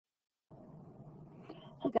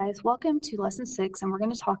Hey guys, welcome to lesson 6, and we're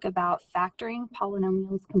going to talk about factoring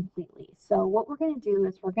polynomials completely. So what we're going to do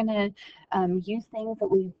is we're going to use things that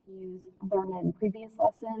we've learned in previous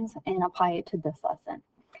lessons and apply it to this lesson.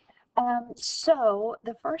 So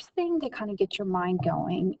the first thing to kind of get your mind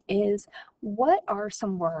going is, what are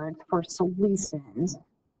some words for solutions?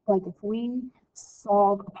 Like if we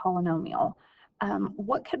solve a polynomial,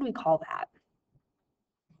 what could we call that?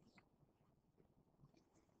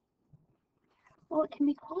 Well, it can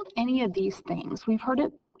be called any of these things. We've heard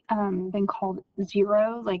it been called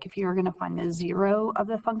zero, like if you're going to find the zero of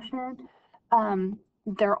the function.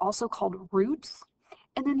 They're also called roots.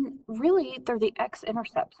 And then really, they're the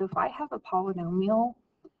x-intercept. So if I have a polynomial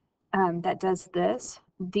that does this,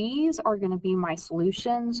 these are going to be my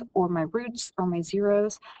solutions or my roots or my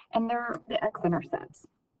zeros, and they're the x-intercepts.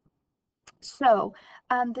 So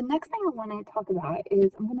the next thing I want to talk about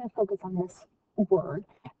is I'm going to focus on this word.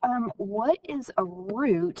 What is a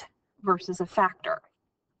root versus a factor?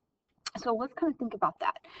 So let's kind of think about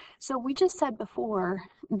that. So we just said before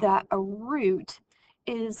that a root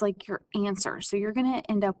is like your answer. So you're going to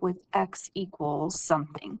end up with x equals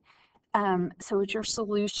something. So it's your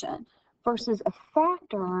solution. Versus a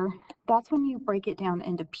factor, that's when you break it down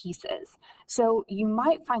into pieces. So you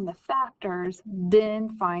might find the factors,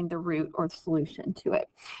 then find the root or the solution to it.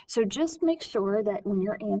 So just make sure that when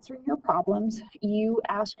you're answering your problems, you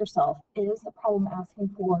ask yourself, is the problem asking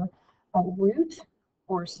for a root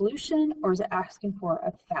or a solution, or is it asking for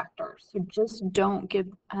a factor? So just don't get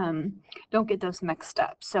those mixed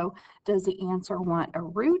up. So does the answer want a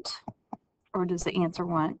root, or does the answer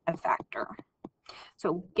want a factor?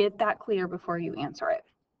 So get that clear before you answer it.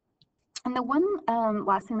 And the one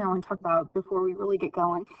last thing that I want to talk about before we really get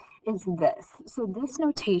going is this. So this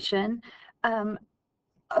notation,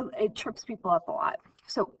 it trips people up a lot.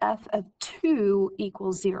 So f of 2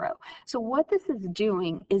 equals 0. So what this is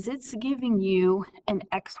doing is it's giving you an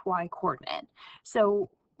xy coordinate. So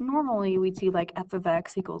normally we'd see like f of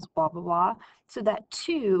x equals blah, blah, blah. So that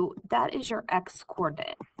 2, that is your x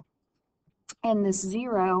coordinate. And this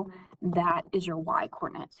 0, that is your y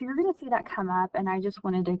coordinate. So you're going to see that come up, and I just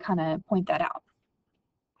wanted to kind of point that out.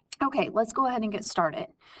 Okay, let's go ahead and get started.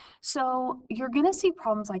 So you're going to see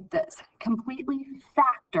problems like this, completely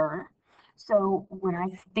factor. So when I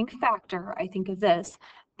think factor, I think of this,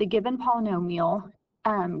 the given polynomial,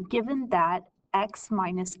 given that x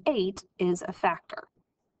minus 8 is a factor.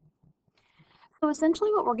 So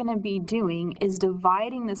essentially what we're going to be doing is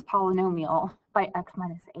dividing this polynomial by x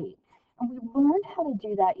minus 8. And we learned how to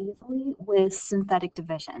do that easily with synthetic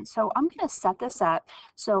division. So I'm going to set this up.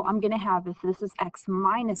 So I'm going to have, if this is x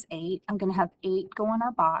minus 8, I'm going to have 8 go in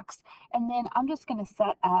our box. And then I'm just going to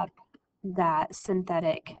set up that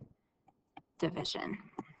synthetic division.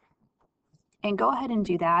 And go ahead and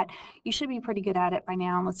do that. You should be pretty good at it by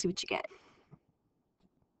now. Let's see what you get.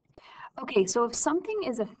 Okay, so if something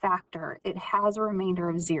is a factor, it has a remainder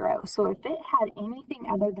of 0. So if it had anything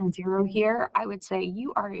other than 0 here, I would say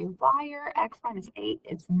you are a liar. X minus 8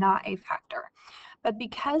 is not a factor. But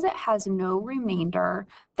because it has no remainder,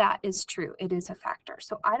 that is true. It is a factor.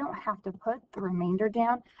 So I don't have to put the remainder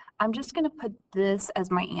down. I'm just going to put this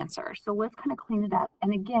as my answer. So let's kind of clean it up.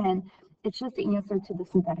 And again, it's just the answer to the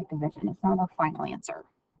synthetic division. It's not our final answer.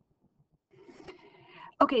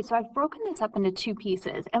 Okay, so I've broken this up into two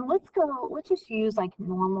pieces, and let's just use like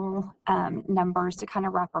normal numbers to kind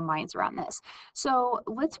of wrap our minds around this. So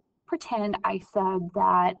let's pretend I said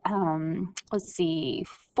that, let's see,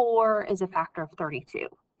 4 is a factor of 32.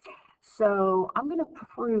 So I'm going to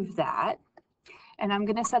prove that, and I'm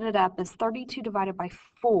going to set it up as 32 divided by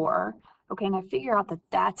 4. Okay, and I figure out that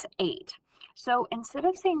that's 8. So instead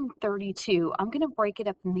of saying 32, I'm going to break it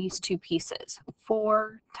up in these two pieces,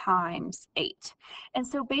 4 times 8. And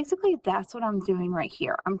so basically that's what I'm doing right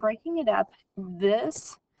here. I'm breaking it up,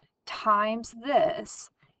 this times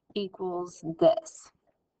this equals this.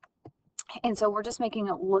 And so we're just making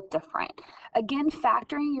it look different. Again,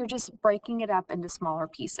 factoring, you're just breaking it up into smaller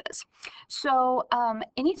pieces. So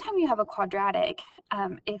anytime you have a quadratic,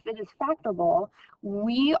 if it is factorable,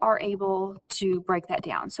 we are able to break that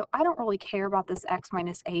down. So I don't really care about this x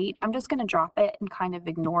minus 8. I'm just going to drop it and kind of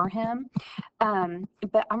ignore him.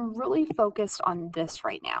 But I'm really focused on this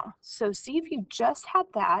right now. So see if you just had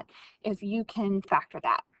that, if you can factor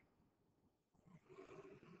that.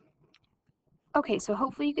 Okay, so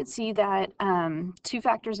hopefully you can see that 2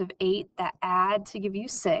 factors of 8 that add to give you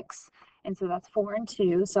 6. And so that's 4 and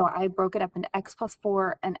 2. So I broke it up into x plus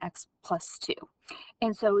 4 and x plus 2.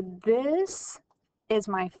 And so this is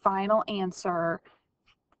my final answer,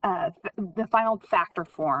 the final factor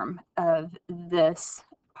form of this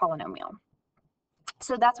polynomial.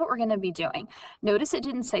 So that's what we're going to be doing. Notice it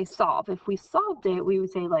didn't say solve. If we solved it, we would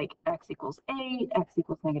say like x equals 8, x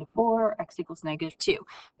equals -4, x equals -2.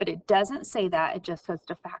 But it doesn't say that. It just says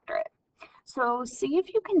to factor it. So see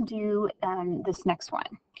if you can do this next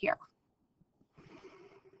one here.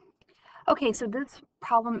 Okay, so this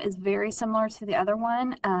problem is very similar to the other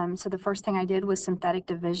one. So the first thing I did was synthetic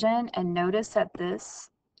division, and notice that this,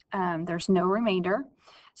 there's no remainder.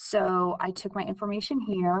 So I took my information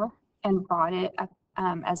here and brought it up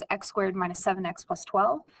as x squared minus 7x plus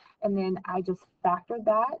 12, and then I just factored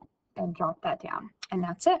that and dropped that down, and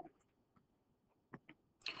that's it.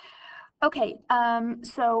 Okay,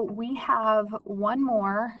 so we have one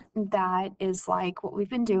more that is like what we've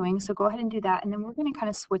been doing, so go ahead and do that, and then we're going to kind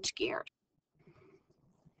of switch gears.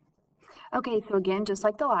 Okay, so again, just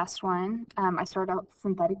like the last one, I started out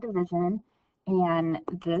synthetic division, and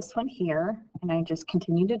this one here, and I just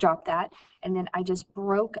continued to drop that, and then I just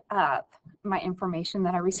broke up my information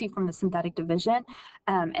that I received from the synthetic division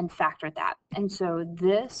and factored that. And so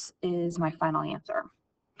this is my final answer.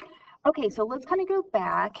 Okay, so let's kind of go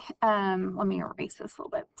back. Let me erase this a little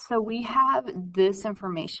bit. So we have this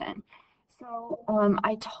information. So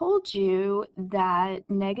I told you that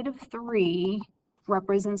 -3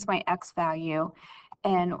 represents my x value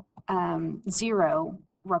and 0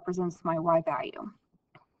 represents my y value.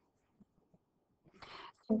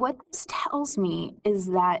 What this tells me is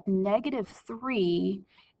that -3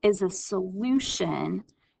 is a solution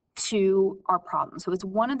to our problem. So it's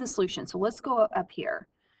one of the solutions. So let's go up here.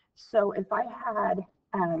 So if I had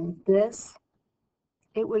this,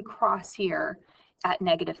 it would cross here at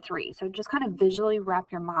 -3. So just kind of visually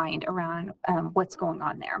wrap your mind around what's going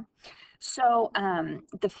on there. So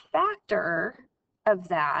the factor of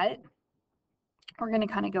that, we're going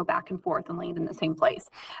to kind of go back and forth and land in the same place.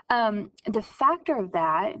 The factor of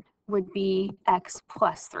that would be x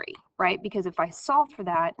plus 3, right? Because if I solved for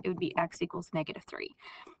that, it would be x equals -3.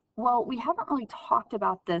 Well, we haven't really talked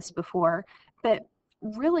about this before, but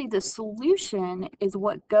really the solution is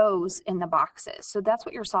what goes in the boxes. So that's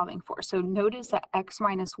what you're solving for. So notice that x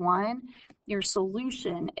minus 1, your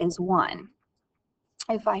solution is 1.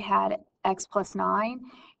 If I had x plus 9,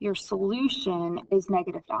 your solution is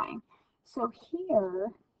 -9. So here,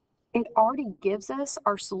 it already gives us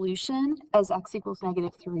our solution as x equals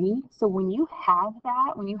 -3. So when you have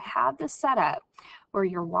that, when you have the setup where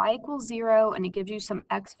your y equals 0 and it gives you some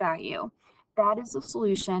x value, that is the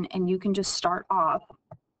solution, and you can just start off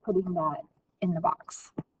putting that in the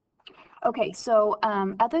box. Okay, so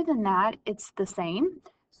other than that, it's the same.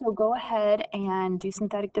 So go ahead and do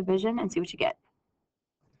synthetic division and see what you get.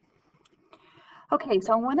 Okay,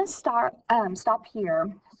 so I want to stop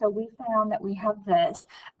here. So we found that we have this.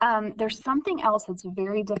 There's something else that's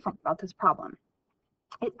very different about this problem.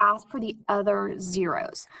 It asks for the other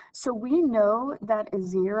zeros. So we know that a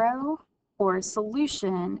 0 or a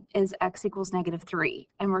solution is x equals -3,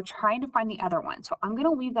 and we're trying to find the other one. So I'm going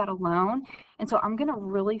to leave that alone, and so I'm going to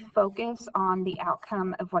really focus on the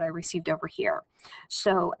outcome of what I received over here.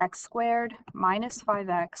 So x squared minus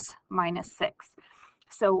 5x minus 6.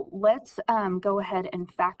 So let's go ahead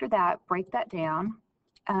and factor that, break that down.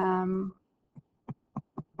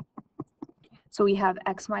 So we have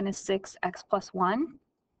x minus 6, x plus 1.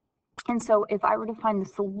 And so if I were to find the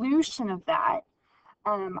solution of that,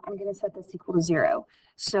 I'm going to set this equal to 0.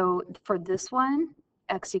 So for this one,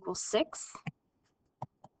 x equals 6.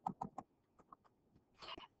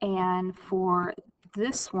 And for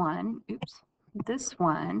this one,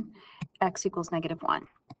 x equals -1.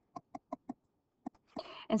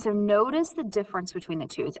 And so notice the difference between the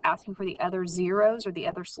two. It's asking for the other zeros or the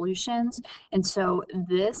other solutions. And so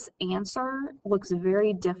this answer looks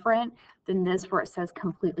very different than this where it says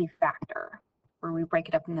completely factor, where we break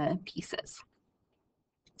it up in the pieces.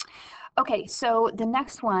 Okay, so the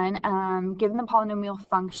next one, given the polynomial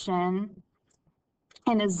function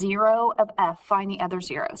and a 0 of f, find the other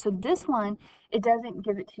zero. So this one, it doesn't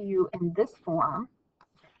give it to you in this form.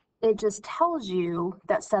 It just tells you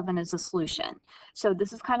that 7 is a solution. So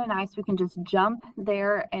this is kind of nice. We can just jump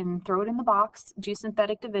there and throw it in the box, do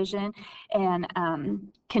synthetic division, and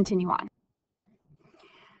continue on.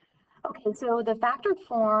 Okay, so the factored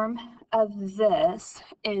form of this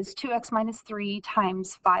is 2x minus 3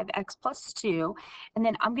 times 5x plus 2. And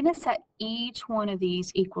then I'm going to set each one of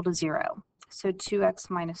these equal to 0. So 2x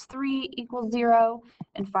minus 3 equals 0,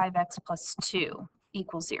 and 5x plus 2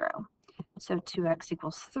 equals 0. So 2x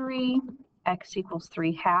equals 3, x equals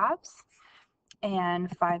 3 halves, and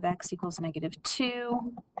 5x equals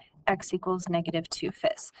 -2, x equals -2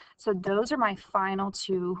 fifths. So those are my final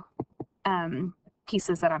two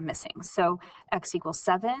pieces that I'm missing. So x equals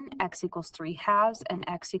 7, x equals 3 halves, and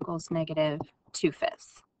x equals -2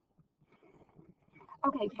 2/5.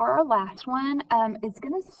 Okay, for our last one, it's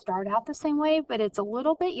going to start out the same way, but it's a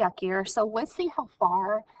little bit yuckier. So let's see how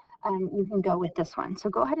far you can go with this one. So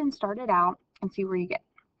go ahead and start it out and see where you get.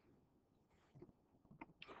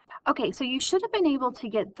 Okay, so you should have been able to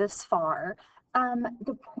get this far.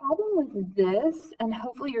 The problem with this, and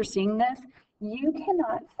hopefully you're seeing this, you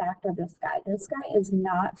cannot factor this guy. This guy is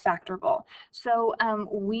not factorable. So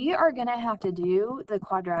we are going to have to do the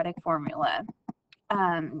quadratic formula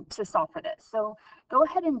to solve for this. So go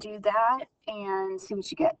ahead and do that and see what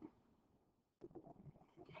you get.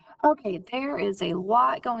 Okay, there is a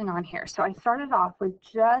lot going on here. So I started off with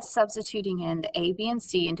just substituting in the a, b, and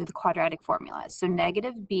c into the quadratic formula. So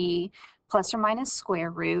negative b plus or minus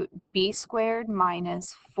square root b squared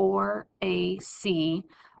minus 4ac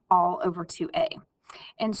all over 2a.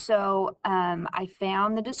 And so I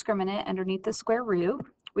found the discriminant underneath the square root,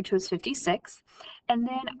 which was 56. And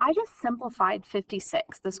then I just simplified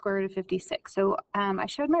 56, the square root of 56. So I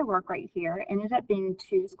showed my work right here, ended up being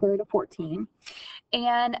 2 square root of 14.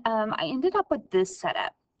 And I ended up with this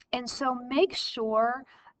setup. And so make sure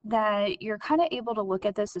that you're kind of able to look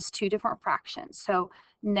at this as two different fractions. So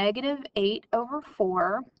negative 8 over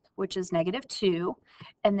 4, which is negative 2,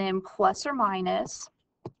 and then plus or minus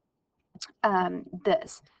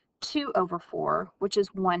this 2 over 4, which is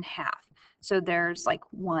 1/2. So there's like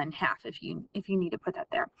 1/2 if you need to put that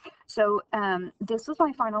there. So this was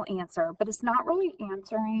my final answer, but it's not really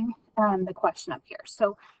answering the question up here.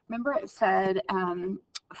 So remember it said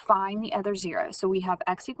find the other zero. So we have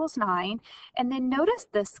x equals 9, and then notice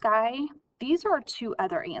this guy. These are two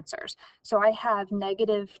other answers. So I have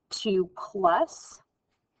 -2 plus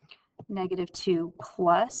 -2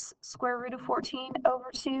 plus square root of 14 over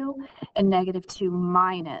 2, and -2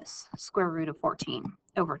 minus square root of 14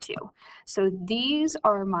 over 2. So these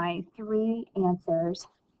are my three answers,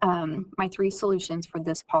 my three solutions for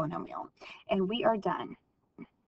this polynomial. And we are done.